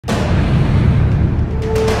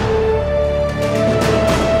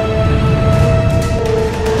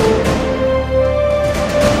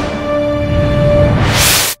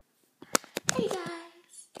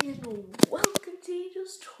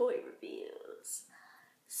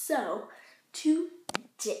So,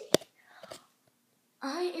 today,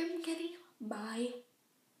 I am getting my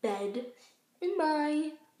bed in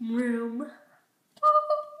my room.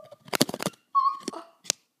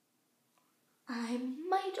 I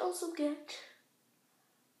might also get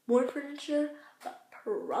more furniture, but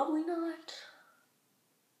probably not.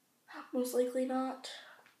 Most likely not.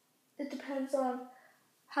 It depends on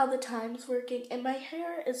how the time's working, and my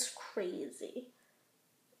hair is crazy.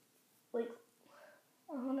 Like,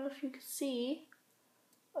 I don't know if you can see,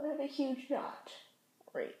 but I have a huge knot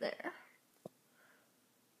right there.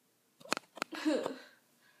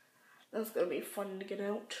 That's gonna be fun to get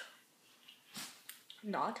out.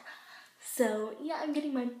 Not. So yeah, I'm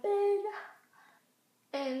getting my bed,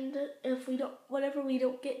 and if we don't, whatever we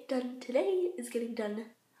don't get done today is getting done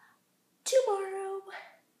tomorrow.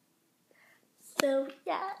 So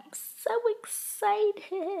yeah, I'm so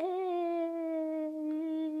excited.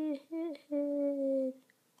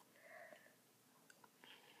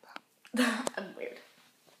 I'm weird.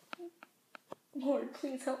 Lord,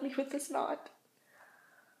 please help me with this knot.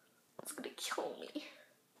 It's gonna kill me.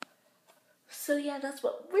 So yeah, that's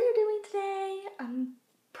what we're doing today. I'm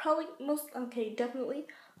definitely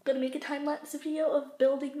gonna make a time-lapse video of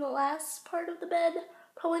building the last part of the bed.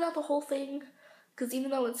 Probably not the whole thing, because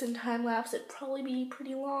even though it's in time-lapse, it'd probably be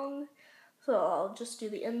pretty long. So I'll just do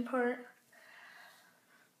the end part.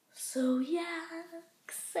 So yeah,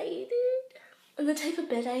 excited. And the type of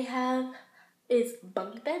bed I have is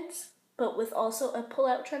bunk beds, but with also a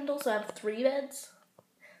pull-out trundle, so I have 3 beds.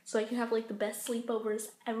 So I can have like the best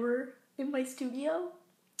sleepovers ever in my studio.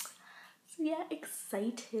 So yeah,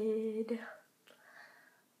 excited.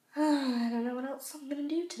 I don't know what else I'm gonna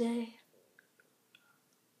do today.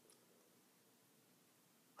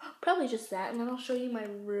 Probably just that, and then I'll show you my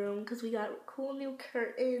room, because we got cool new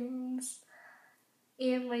curtains,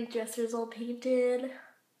 and my dresser's all painted.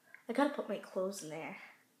 I gotta put my clothes in there.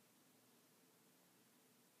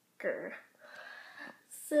 Grr.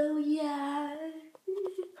 So yeah,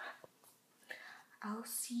 I'll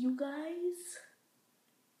see you guys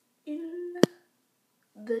in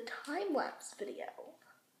the time-lapse video.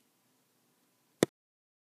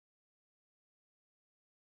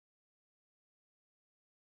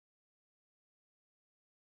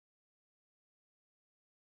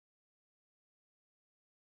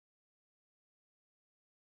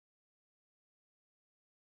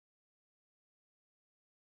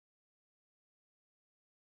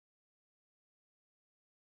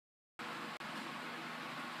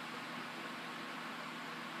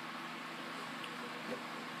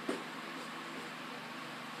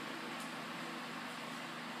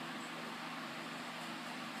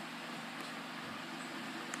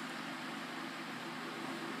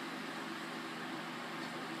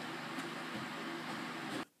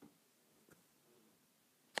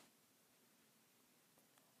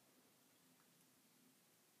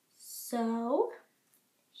 So,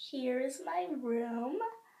 here is my room.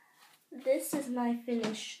 This is my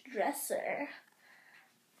finished dresser.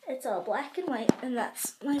 It's all black and white, and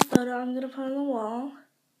that's my photo I'm gonna put on the wall.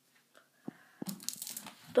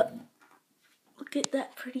 But look at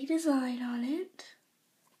that pretty design on it.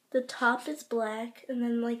 The top is black, and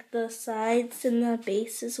then like the sides and the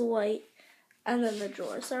base is white, and then the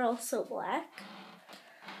drawers are also black.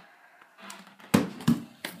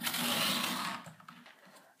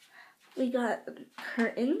 We got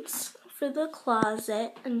curtains for the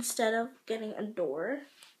closet instead of getting a door.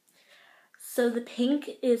 So the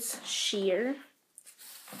pink is sheer.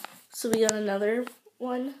 So we got another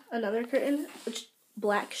curtain, which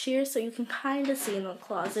black sheer, so you can kind of see in the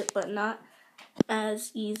closet, but not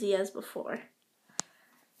as easy as before.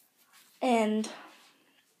 And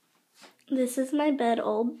this is my bed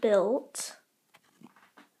all built.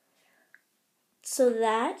 So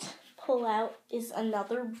that pull-out is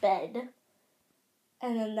another bed,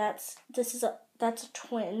 and then that's a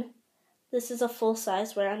twin. This is a full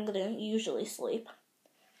size where I'm gonna usually sleep.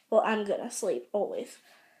 Well, I'm gonna sleep always.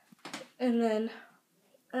 And then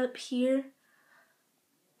up here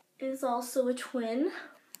is also a twin,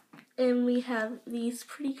 and we have these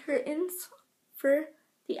pretty curtains for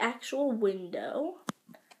the actual window.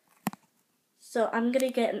 So I'm gonna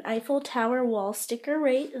get an Eiffel Tower wall sticker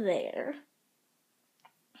right there,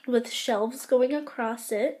 with shelves going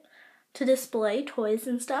across it to display toys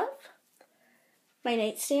and stuff. My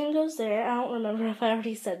nightstand goes there. I don't remember if I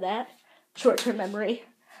already said that. Short-term memory.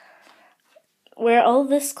 Where all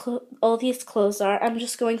these clothes are, I'm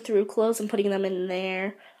just going through clothes and putting them in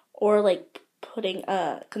there, or like putting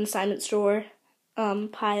a consignment store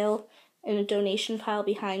pile and a donation pile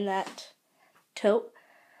behind that tote.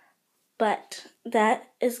 But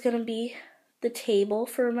that is gonna be the table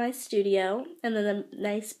for my studio, and then a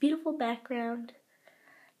nice, beautiful background.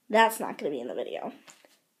 That's not going to be in the video.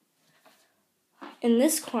 In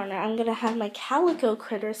this corner, I'm going to have my Calico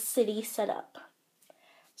Critter City set up.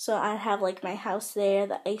 So I have like my house there,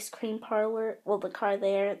 the ice cream parlor, well, the car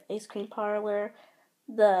there, the ice cream parlor,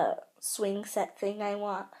 the swing set thing I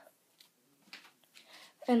want,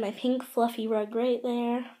 and my pink fluffy rug right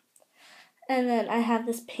there. And then I have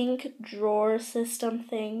this pink drawer system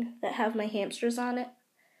thing that have my hamsters on it.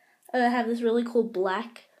 And I have this really cool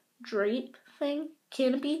black drape thing,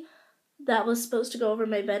 canopy, that was supposed to go over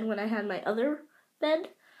my bed when I had my other bed.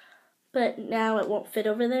 But now it won't fit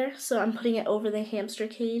over there, so I'm putting it over the hamster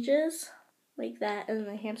cages, like that, and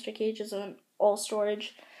the hamster cages and all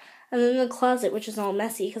storage. And then the closet, which is all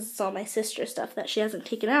messy because it's all my sister's stuff that she hasn't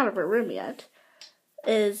taken out of her room yet,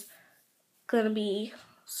 is going to be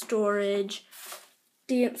storage,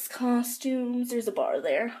 dance costumes, there's a bar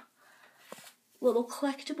there, little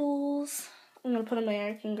collectibles. I'm going to put in my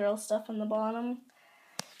American Girl stuff on the bottom.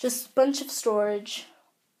 Just a bunch of storage.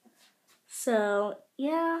 So,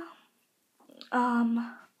 yeah.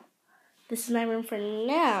 This is my room for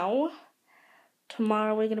now.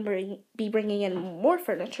 Tomorrow we're going to be bringing in more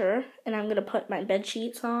furniture, and I'm going to put my bed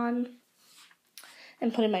sheets on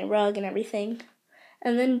and put in my rug and everything,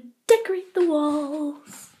 and then decorate the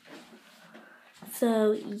walls.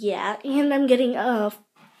 So, yeah, and I'm getting a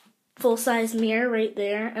full-size mirror right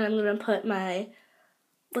there, and I'm going to put my,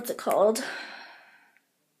 what's it called?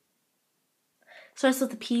 Starts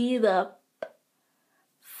with the P,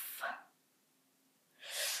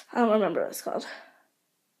 I don't remember what it's called.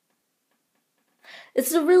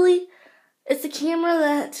 It's a camera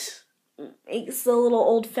that makes the little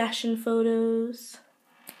old-fashioned photos.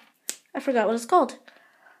 I forgot what it's called.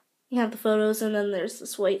 You have the photos, and then there's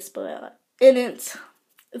this white spot in it.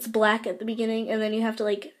 It's black at the beginning, and then you have to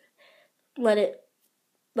like let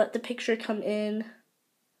the picture come in.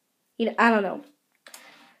 You know, I don't know.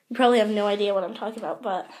 You probably have no idea what I'm talking about,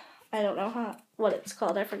 but I don't know what it's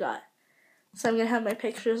called. I forgot. So I'm gonna have my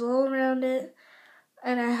pictures all around it,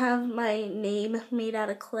 and I have my name made out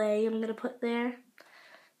of clay I'm gonna put there.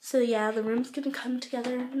 So yeah, the room's gonna come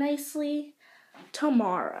together nicely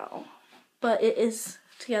tomorrow, but it is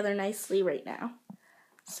together nicely right now.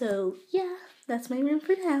 So yeah, that's my room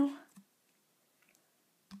for now.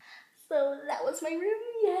 So that was my room.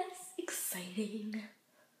 Yes, exciting.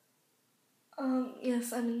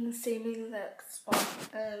 Yes, I'm in the same exact spot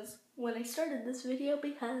as when I started this video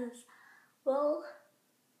because, well,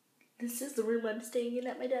 this is the room I'm staying in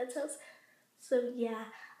at my dad's house. So yeah,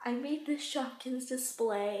 I made this Shopkins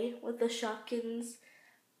display with the Shopkins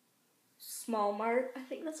Small Mart, I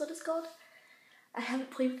think that's what it's called. I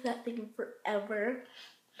haven't played with that thing in forever,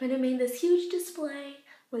 but I made this huge display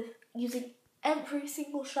with using every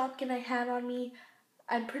single Shopkin I had on me.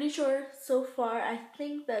 I'm pretty sure so far, I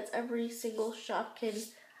think that's every single Shopkin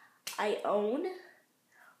I own.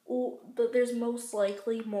 But there's most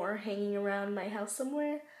likely more hanging around my house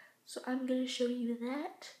somewhere. So I'm going to show you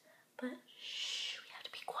that. But shh, we have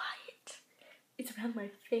to be quiet. It's around my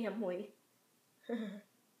family.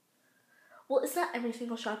 Well, it's not every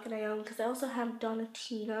single Shopkin I own because I also have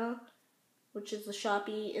Donatina, which is a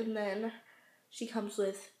Shopee, and then she comes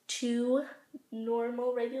with 2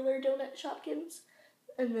 normal regular donut Shopkins,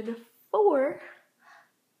 and then 4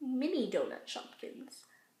 mini donut Shopkins.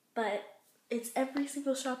 But it's every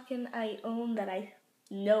single Shopkin I own that I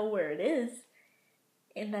know where it is,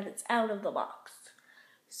 and that it's out of the box.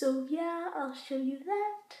 So yeah, I'll show you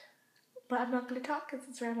that, but I'm not going to talk because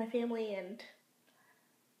it's around my family, and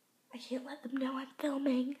I can't let them know I'm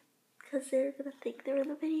filming because they're going to think they're in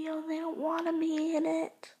the video and they don't want to be in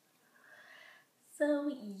it. So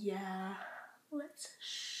yeah, let's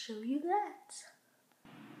show you that.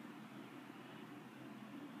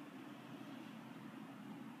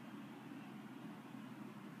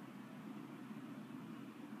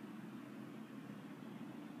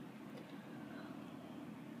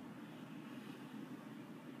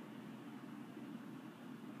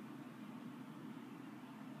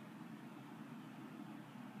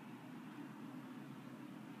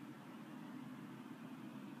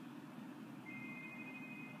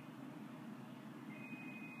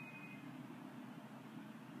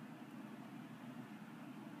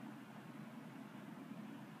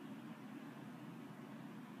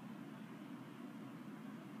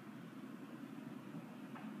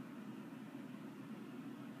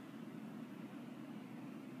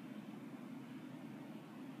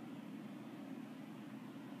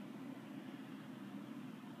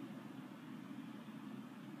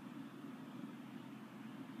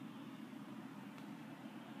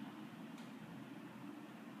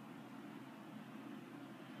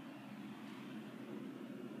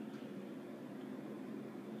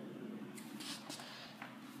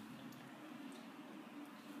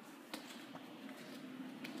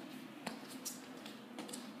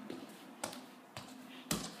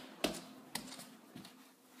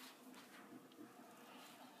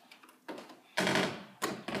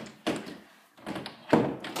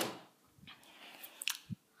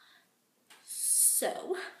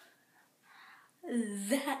 So,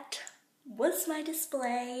 that was my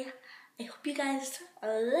display. I hope you guys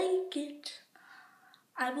like it.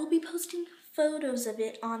 I will be posting photos of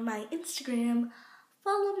it on my Instagram.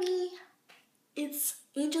 Follow me. It's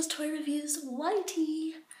Angel's Toy Reviews YT.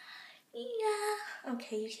 Yeah.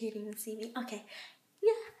 Okay, you can't even see me. Okay.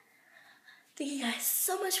 Yeah. Thank you guys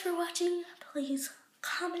so much for watching. Please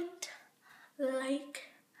comment,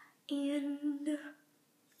 like, and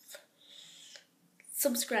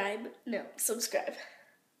subscribe. No, subscribe.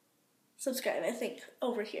 Subscribe, I think.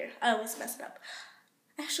 Over here. I always mess it up.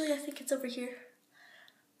 Actually, I think it's over here.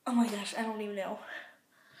 Oh my gosh, I don't even know.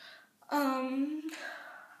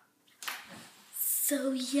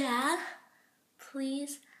 So yeah,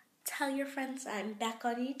 please tell your friends I'm back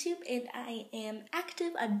on YouTube and I am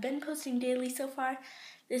active. I've been posting daily so far.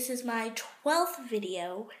 This is my 12th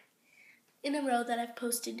video in a row that I've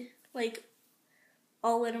posted, like,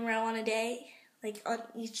 all in a row on a day. Like, on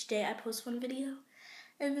each day I post one video.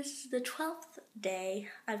 And this is the 12th day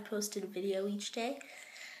I've posted a video each day.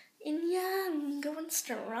 And yeah, I'm going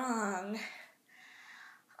strong.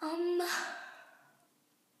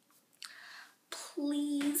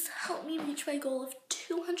 Please help me reach my goal of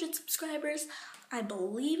 200 subscribers. I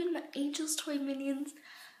believe in my Angel's Toy Minions.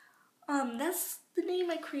 That's the name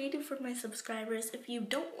I created for my subscribers. If you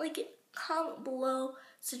don't like it, comment below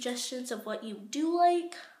suggestions of what you do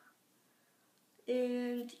like.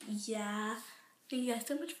 And yeah, thank you guys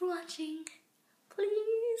so much for watching.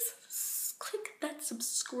 Please click that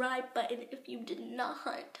subscribe button if you did not.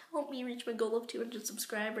 Help me reach my goal of 200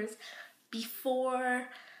 subscribers before,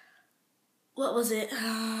 what was it?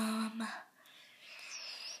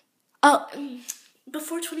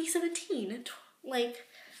 Before 2017. Like,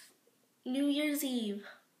 New Year's Eve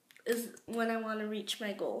is when I want to reach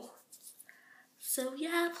my goal. So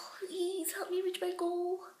yeah, please help me reach my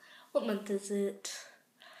goal. What month is it?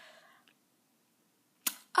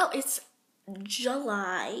 Oh, it's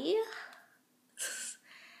July.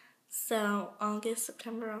 So August,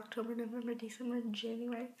 September, October, November, December,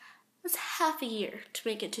 January. That's half a year to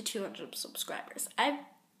make it to 200 subscribers. I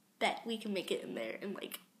bet we can make it in there in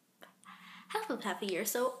like half a year.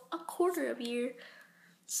 So a quarter of a year.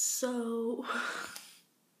 So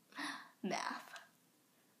math,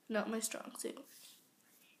 not my strong suit.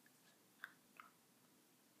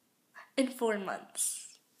 In 4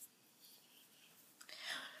 months.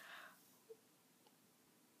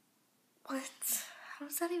 What? How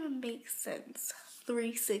does that even make sense?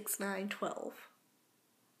 3, 6, 9, 12.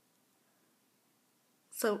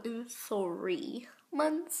 So in 3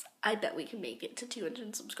 months, I bet we can make it to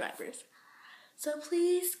 200 subscribers. So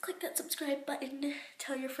please click that subscribe button.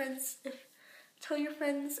 Tell your friends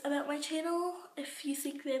about my channel if you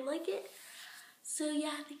think they'd like it. So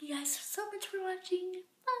yeah, thank you guys so much for watching.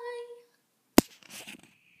 Bye.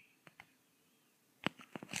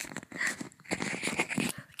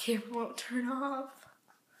 The camera won't turn off.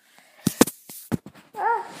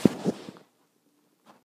 Ah.